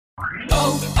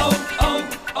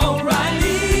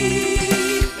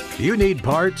You need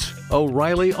parts?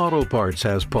 O'Reilly Auto Parts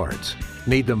has parts.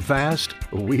 Need them fast?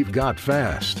 We've got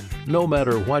fast. No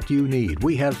matter what you need,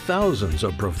 we have thousands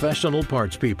of professional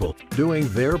parts people doing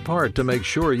their part to make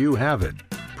sure you have it.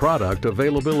 Product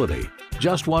availability.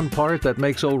 Just one part that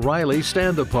makes O'Reilly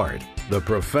stand apart. The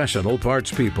professional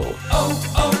parts people.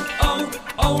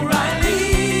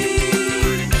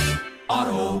 O'Reilly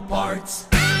Auto Parts.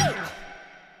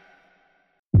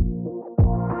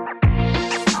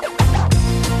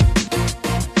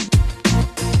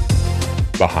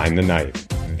 Behind the Knife,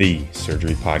 the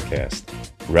surgery podcast.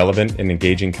 Relevant and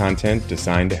engaging content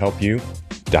designed to help you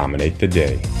dominate the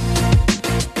day.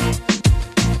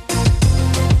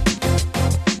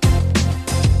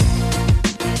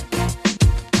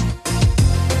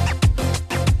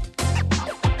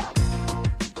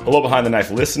 Hello, Behind the Knife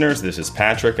listeners. This is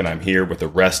Patrick, and I'm here with the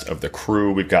rest of the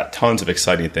crew. We've got tons of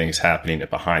exciting things happening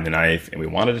at Behind the Knife, and we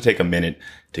wanted to take a minute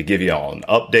to give you all an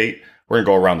update. We're going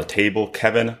to go around the table.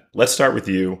 Kevin, let's start with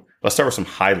you. Let's start with some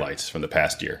highlights from the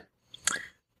past year.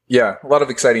 Yeah, a lot of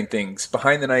exciting things.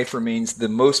 Behind the Knife remains the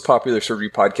most popular surgery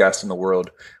podcast in the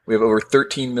world. We have over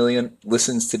 13 million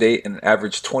listens to date and an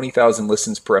average 20,000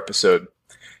 listens per episode.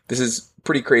 This is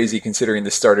pretty crazy considering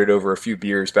this started over a few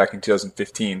beers back in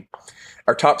 2015.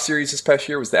 Our top series this past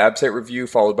year was the ABSITE review,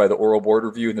 followed by the oral board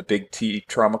review and the Big T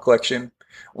trauma collection.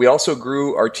 We also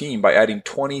grew our team by adding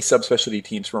 20 subspecialty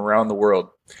teams from around the world.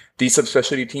 These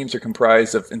subspecialty teams are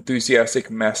comprised of enthusiastic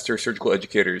master surgical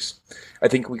educators. I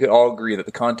think we could all agree that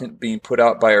the content being put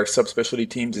out by our subspecialty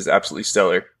teams is absolutely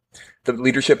stellar. The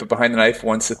leadership of Behind the Knife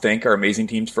wants to thank our amazing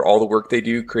teams for all the work they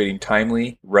do creating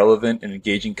timely, relevant, and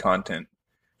engaging content.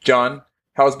 John,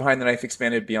 how has Behind the Knife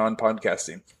expanded beyond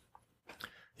podcasting?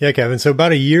 Yeah, Kevin. So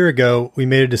about a year ago, we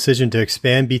made a decision to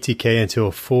expand BTK into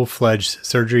a full-fledged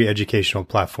surgery educational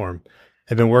platform.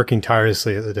 I've been working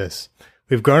tirelessly at this.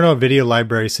 We've grown our video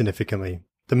library significantly.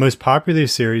 The most popular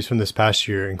series from this past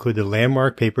year include the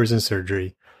Landmark Papers in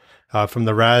Surgery from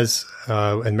the RAS,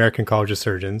 American College of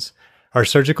Surgeons, our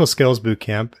Surgical Skills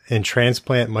Bootcamp, and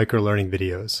Transplant Microlearning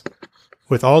videos.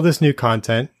 With all this new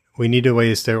content, we need a way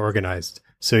to stay organized.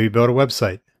 So we built a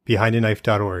website,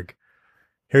 behindtheknife.org.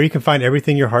 Here you can find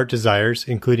everything your heart desires,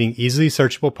 including easily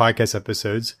searchable podcast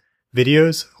episodes,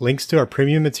 videos, links to our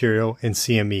premium material, and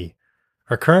CME.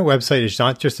 Our current website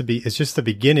is just the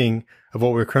beginning of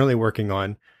what we're currently working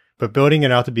on, but building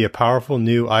it out to be a powerful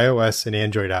new iOS and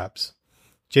Android apps.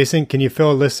 Jason, can you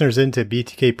fill listeners into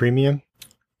BTK Premium?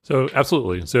 So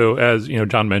absolutely. So as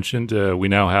John mentioned, we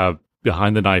now have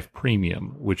Behind the Knife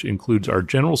Premium, which includes our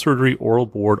general surgery oral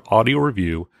board audio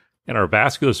review and our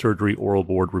vascular surgery oral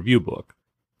board review book.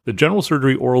 The general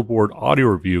surgery oral board audio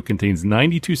review contains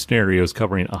 92 scenarios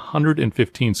covering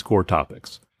 115 score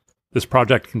topics. This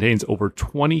project contains over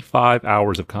 25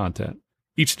 hours of content.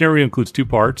 Each scenario includes two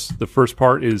parts. The first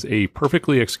part is a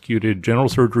perfectly executed general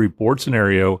surgery board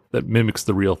scenario that mimics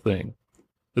the real thing.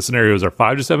 The scenarios are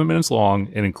 5 to 7 minutes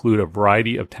long and include a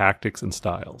variety of tactics and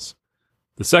styles.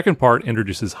 The second part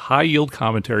introduces high-yield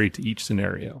commentary to each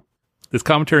scenario. This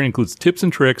commentary includes tips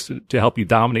and tricks to help you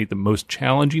dominate the most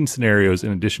challenging scenarios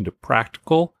in addition to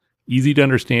practical,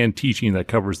 easy-to-understand teaching that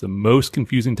covers the most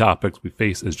confusing topics we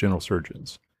face as general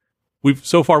surgeons. We've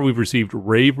received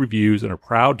rave reviews and are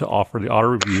proud to offer the auto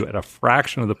review at a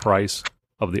fraction of the price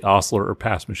of the Osler or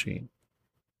Pass machine.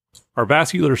 Our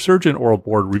vascular surgeon oral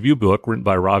board review book, written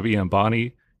by Ravi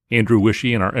Ambani, Andrew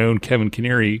Wishy, and our own Kevin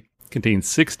Canary, contains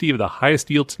 60 of the highest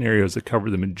yield scenarios that cover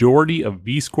the majority of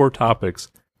V-score topics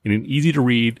in an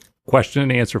easy-to-read question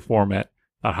and answer format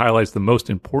that highlights the most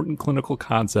important clinical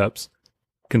concepts,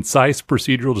 concise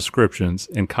procedural descriptions,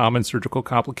 and common surgical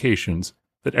complications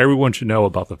that everyone should know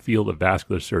about the field of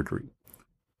vascular surgery.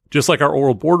 Just like our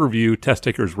oral board review, test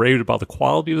takers raved about the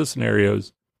quality of the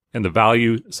scenarios and the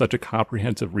value such a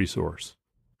comprehensive resource.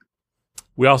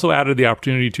 We also added the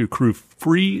opportunity to accrue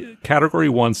free Category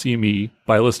 1 CME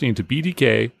by listening to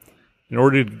BTK. In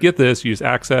order to get this, you just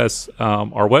access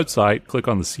our website, click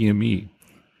on the CME,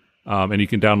 and you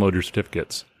can download your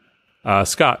certificates.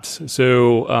 Scott,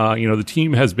 so the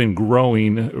team has been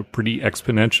growing pretty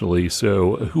exponentially.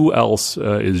 So who else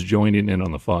is joining in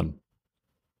on the fun?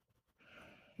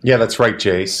 Yeah, that's right,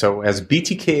 Jay. So as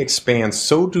BTK expands,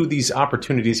 so do these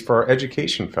opportunities for our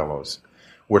education fellows.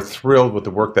 We're thrilled with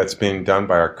the work that's being done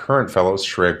by our current fellows,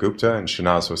 Shreya Gupta and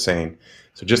Shanaz Hossain.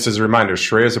 So just as a reminder,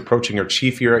 Shreya is approaching her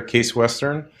chief year at Case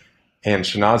Western, and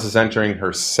Shanaz is entering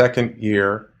her second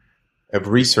year of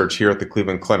research here at the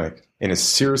Cleveland Clinic and is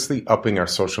seriously upping our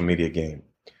social media game.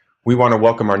 We want to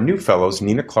welcome our new fellows,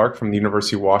 Nina Clark from the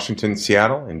University of Washington,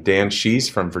 Seattle, and Dan Shees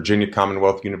from Virginia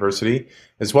Commonwealth University,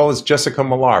 as well as Jessica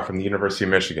Millar from the University of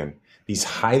Michigan. These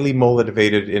highly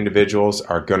motivated individuals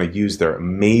are going to use their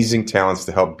amazing talents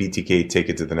to help BTK take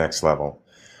it to the next level.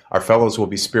 Our fellows will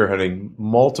be spearheading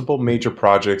multiple major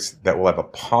projects that will have a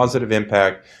positive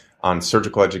impact on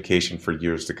surgical education for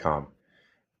years to come.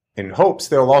 In hopes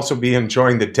they'll also be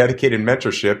enjoying the dedicated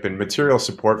mentorship and material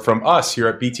support from us here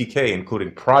at BTK,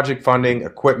 including project funding,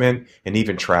 equipment, and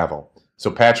even travel.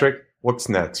 So Patrick, what's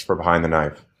next for Behind the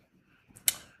Knife?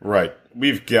 Right.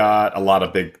 We've got a lot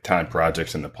of big time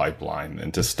projects in the pipeline.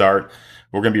 And to start,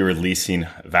 we're going to be releasing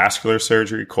vascular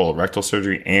surgery, colorectal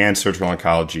surgery, and surgical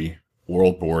oncology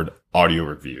World Board audio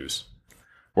reviews.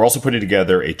 We're also putting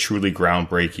together a truly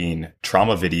groundbreaking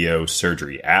trauma video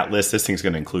surgery atlas. This thing's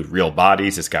going to include real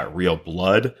bodies. It's got real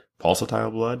blood,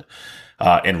 pulsatile blood,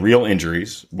 and real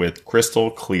injuries with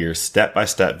crystal clear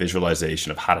step-by-step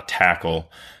visualization of how to tackle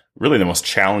really the most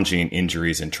challenging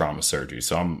injuries in trauma surgery.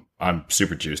 So I'm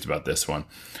super juiced about this one.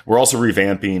 We're also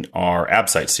revamping our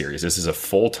AbSite series. This is a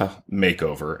full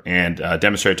makeover and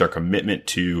demonstrates our commitment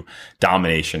to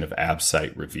domination of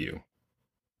AbSite review.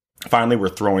 Finally, we're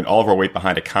throwing all of our weight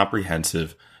behind a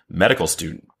comprehensive medical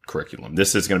student curriculum.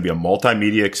 This is going to be a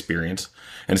multimedia experience,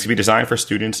 and it's going to be designed for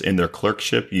students in their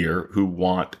clerkship year who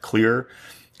want clear,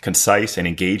 concise, and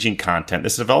engaging content.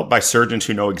 This is developed by surgeons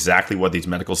who know exactly what these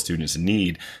medical students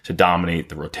need to dominate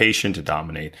the rotation, to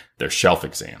dominate their shelf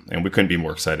exam. And we couldn't be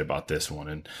more excited about this one.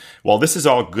 And while this is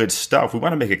all good stuff, we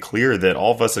want to make it clear that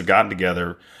all of us have gotten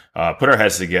together, put our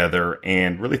heads together,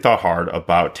 and really thought hard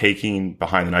about taking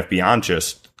Behind the Knife beyond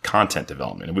just content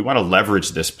development. And we want to leverage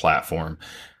this platform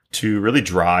to really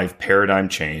drive paradigm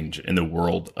change in the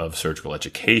world of surgical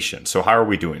education. So how are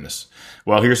we doing this?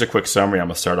 Well, here's a quick summary. I'm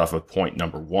going to start off with point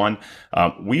number one.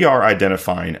 We are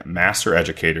identifying master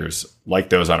educators like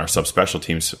those on our subspecial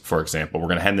teams, for example. We're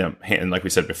going to hand them, like we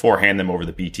said before, hand them over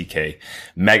the BTK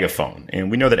megaphone.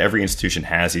 And we know that every institution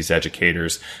has these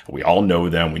educators. We all know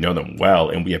them. We know them well,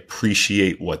 and we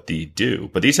appreciate what they do.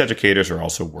 But these educators are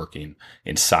also working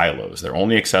in silos. They're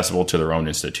only accessible to their own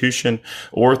institution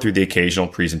or through the occasional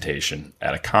presentation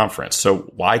at a conference.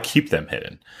 So why keep them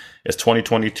hidden? It's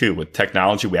 2022. With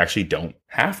technology, we actually don't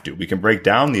have to. We can break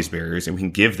down these barriers and we can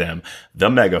give them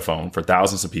the megaphone for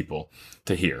thousands of people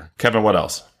to hear. Kevin, what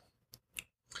else?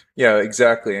 Yeah,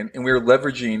 exactly. And we're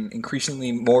leveraging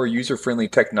increasingly more user-friendly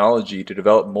technology to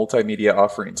develop multimedia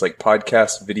offerings like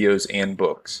podcasts, videos, and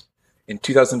books. In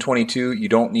 2022, you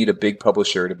don't need a big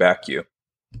publisher to back you.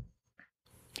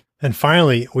 And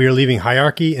finally, we are leaving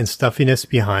hierarchy and stuffiness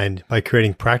behind by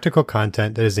creating practical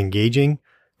content that is engaging,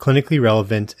 clinically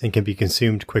relevant, and can be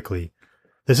consumed quickly.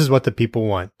 This is what the people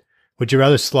want. Would you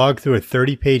rather slog through a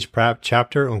 30-page prep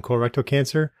chapter on colorectal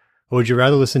cancer, or would you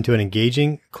rather listen to an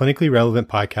engaging, clinically relevant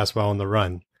podcast while on the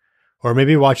run? Or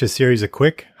maybe watch a series of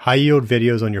quick, high-yield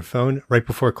videos on your phone right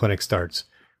before clinic starts?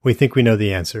 We think we know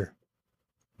the answer.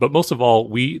 But most of all,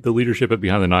 we, the leadership at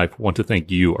Behind the Knife, want to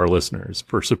thank you, our listeners,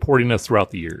 for supporting us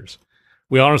throughout the years.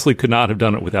 We honestly could not have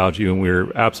done it without you, and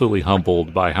we're absolutely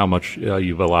humbled by how much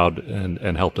you've allowed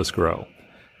and helped us grow.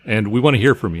 And we want to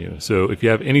hear from you. So if you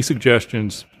have any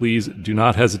suggestions, please do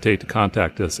not hesitate to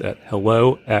contact us at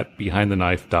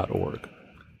hello@behindtheknife.org.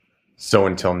 So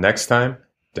until next time,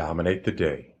 dominate the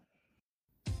day.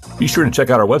 Be sure to check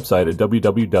out our website at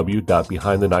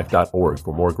www.behindtheknife.org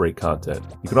for more great content.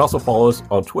 You can also follow us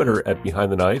on Twitter at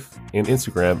Behind the Knife and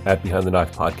Instagram at Behind the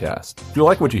Knife Podcast. If you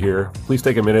like what you hear, please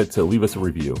take a minute to leave us a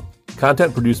review.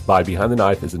 Content produced by Behind the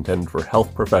Knife is intended for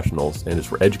health professionals and is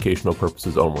for educational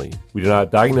purposes only. We do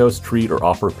not diagnose, treat, or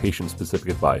offer patient-specific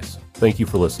advice. Thank you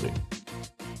for listening.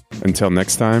 Until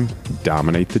next time,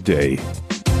 dominate the day.